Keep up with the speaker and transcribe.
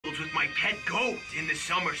pet goat in the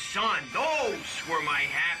summer sun. Those were my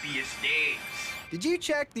happiest days. Did you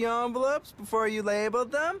check the envelopes before you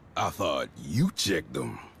labeled them? I thought you checked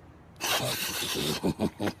them.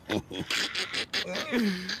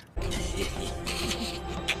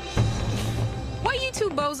 What are you two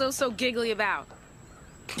bozos so giggly about?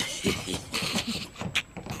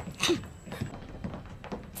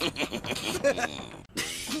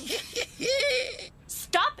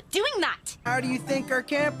 Stop doing that! How do you think our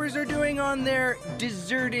campers are doing on their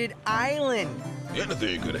deserted island?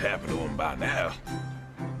 Anything could happen to them by now.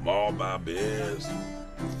 Mauled by bears,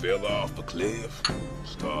 fell off a cliff,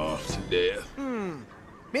 starved to death.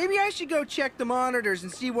 Maybe I should go check the monitors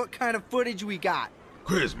and see what kind of footage we got.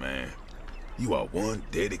 Chris, man, you are one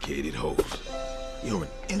dedicated host. You're an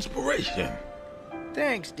inspiration.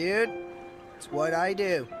 Thanks, dude. It's what I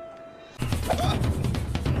do.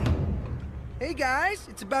 Hey, guys,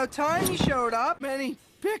 it's about time you showed up. Many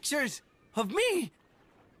pictures of me.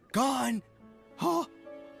 Gone.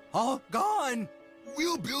 All gone.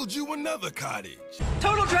 We'll build you another cottage.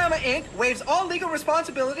 Total Drama Inc. waives all legal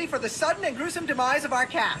responsibility for the sudden and gruesome demise of our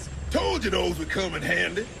cast. Told you those would come in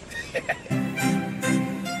handy.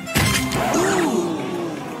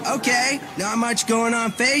 Okay, not much going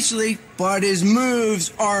on facially, but his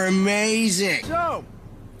moves are amazing. So,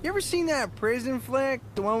 you ever seen that prison flick?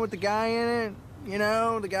 The one with the guy in it? You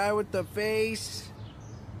know, the guy with the face?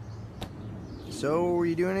 So, were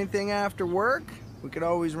you doing anything after work? We could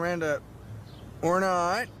always rent a... Or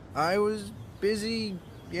not. I was busy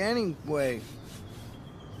anyway.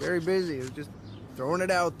 Very busy. I was just throwing it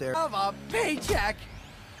out there. Of a paycheck.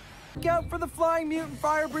 Look out for the flying mutant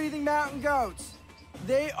fire-breathing mountain goats.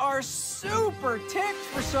 They are super ticked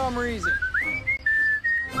for some reason.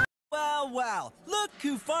 Well, look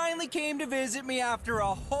who finally came to visit me after a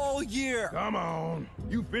whole year. Come on.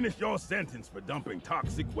 You finished your sentence for dumping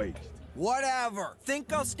toxic waste. Whatever.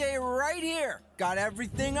 Think I'll stay right here. Got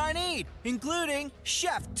everything I need, including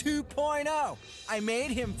Chef 2.0. I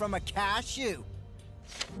made him from a cashew.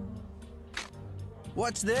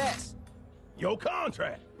 What's this? Your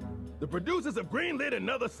contract. The producers have greenlit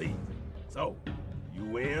another season. So,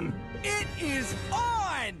 you in? It is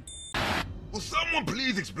on! Will someone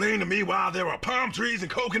please explain to me why there are palm trees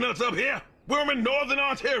and coconuts up here? We're in Northern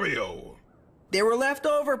Ontario. They were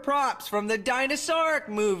leftover props from the Dinosauric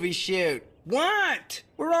movie shoot. What?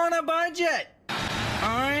 We're on a budget.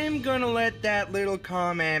 I'm gonna let that little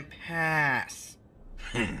comment pass.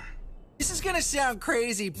 This is gonna sound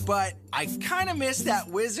crazy, but I kinda miss that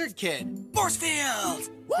wizard kid. Force field!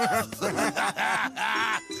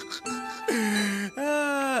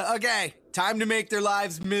 Okay, time to make their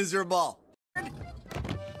lives miserable.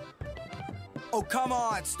 Oh, come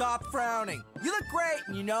on, stop frowning. You look great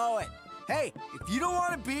and you know it. Hey, if you don't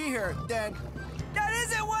want to be here, then that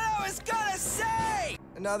isn't what I was gonna say!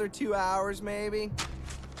 Another 2 hours, maybe?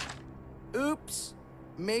 Oops.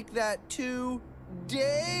 Make that 2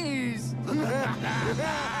 days.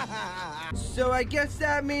 So I guess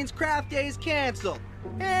that means craft day is canceled.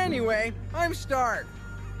 Anyway, I'm starved.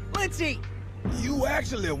 Let's eat. You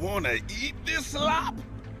actually want to eat this slop?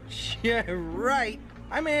 Yeah, right.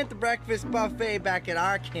 I'm at the breakfast buffet back at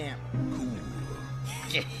our camp.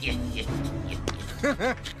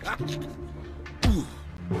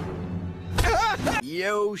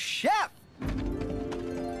 Yo, chef!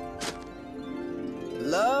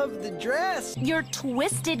 Love the dress. Your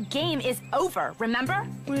twisted game is over, remember?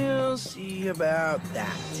 We'll see about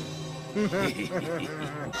that.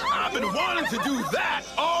 I've been wanting to do that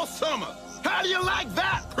all summer. How do you like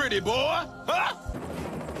that, pretty boy? Huh?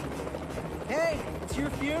 Hey, it's your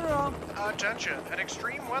funeral. Attention, an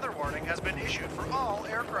extreme weather warning has been issued for all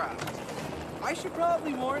aircraft. I should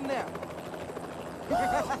probably warn them.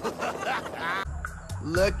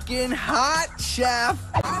 Looking hot, chef.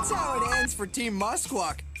 That's how it ends for Team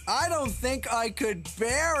Musquack. I don't think I could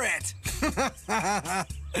bear it.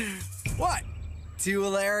 What? Too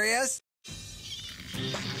hilarious?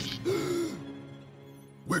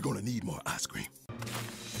 We're gonna need more ice cream.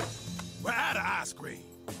 We're out of ice cream.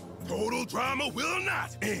 Total drama will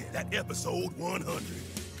not end at episode 100.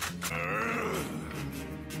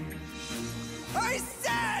 I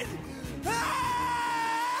said, help!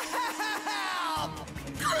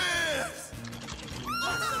 Chris!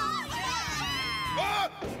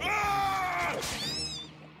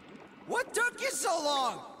 What took you so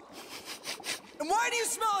long? And why do you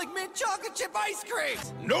smell like mint chocolate chip ice cream?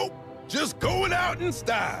 Nope, just going out in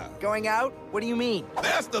style. Going out? What do you mean?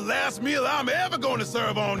 That's the last meal I'm ever gonna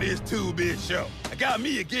serve on this two-bit show. I got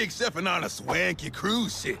me a gig chefing on a swanky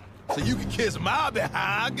cruise ship. so you can kiss my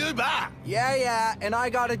behind goodbye. Yeah, and I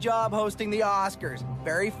got a job hosting the Oscars.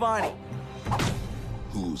 Very funny.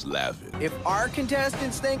 Who's laughing? If our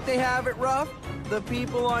contestants think they have it rough, the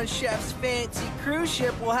people on Chef's fancy cruise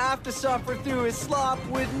ship will have to suffer through his slop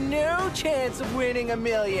with no chance of winning $1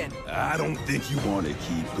 million. I don't think you want to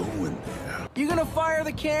keep going there. You gonna fire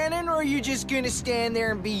the cannon, or are you just gonna stand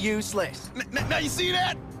there and be useless? Now you see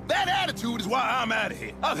that? That attitude is why I'm out of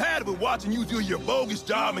here. I've had it with watching you do your bogus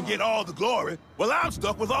job and get all the glory, while I'm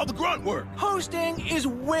stuck with all the grunt work. Hosting is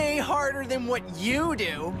way harder than what you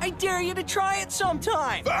do. I dare you to try it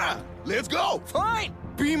sometime. Fine, let's go. Fine,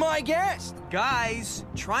 be my guest. Guys,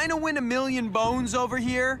 trying to win 1,000,000 bones over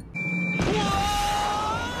here?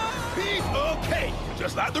 Piece of cake,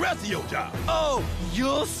 just like the rest of your job. Oh,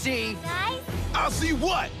 you'll see. Guys? I'll see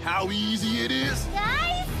what? How easy it is? Guys?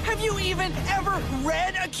 Have you even ever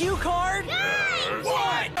read a cue card? Guys!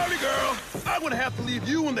 What? Howdy, girl. I'm gonna have to leave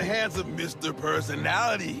you in the hands of Mr.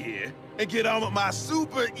 Personality here and get on with my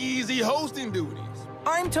super easy hosting duties.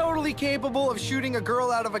 I'm totally capable of shooting a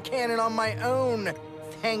girl out of a cannon on my own.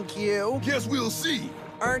 Thank you. Guess we'll see.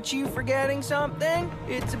 Aren't you forgetting something?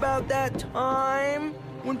 It's about that time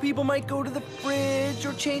when people might go to the fridge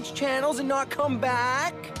or change channels and not come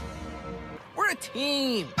back. We're a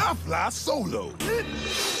team. I fly solo.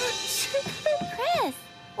 Chris,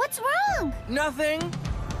 what's wrong? Nothing.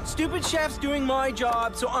 Stupid chef's doing my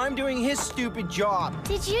job, so I'm doing his stupid job.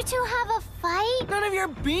 Did you two have a fight? None of your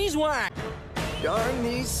beeswax. Darn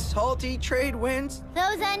these salty trade winds.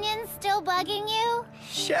 Those onions still bugging you?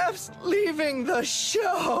 Chef's leaving the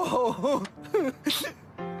show.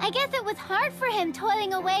 I guess it was hard for him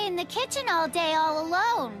toiling away in the kitchen all day all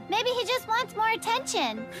alone. Maybe he just wants more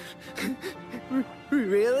attention.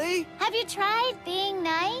 Really? Have you tried being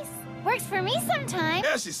nice? Works for me sometimes.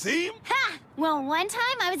 Yeah, she see? Ha! Well, one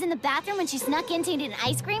time I was in the bathroom when she snuck in to eat an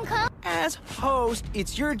ice cream cone. As host,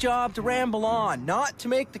 it's your job to ramble on, not to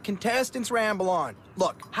make the contestants ramble on.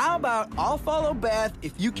 Look, how about I'll follow Beth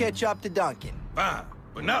if you catch up to Duncan? Fine,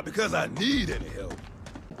 but not because I need any help.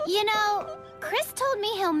 You know, Chris told me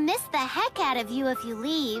he'll miss the heck out of you if you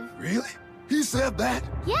leave. Really? He said that?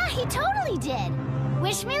 Yeah, he totally did.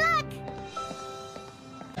 Wish me luck.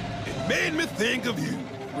 It made me think of you.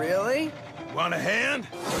 Really? Want a hand?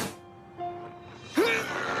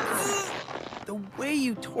 The way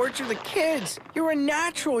you torture the kids. You're a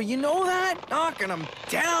natural, you know that? Knocking them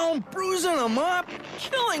down, bruising them up,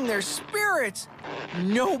 killing their spirits.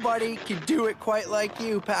 Nobody can do it quite like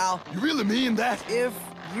you, pal. You really mean that? If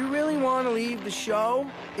you really want to leave the show,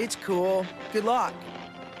 it's cool. Good luck.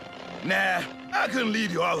 Nah, I couldn't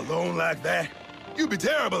leave you all alone like that. You'd be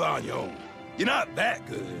terrible on your own. You're not that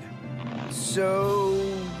good. So,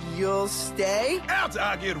 you'll stay? After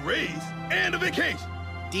I get a raise and a vacation.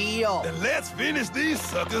 Deal. Then let's finish these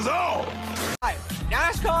suckers off. Hi,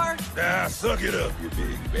 NASCAR? Ah, suck it up, you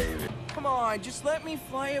big baby. Come on, just let me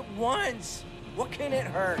fly it once. What can it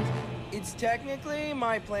hurt? It's technically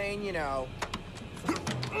my plane, you know.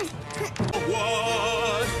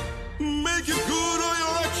 What? Make it good or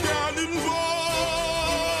you're a cannonball.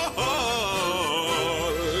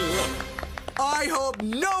 I hope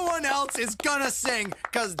no one else is gonna sing,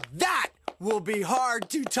 'cause that will be hard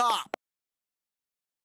to top.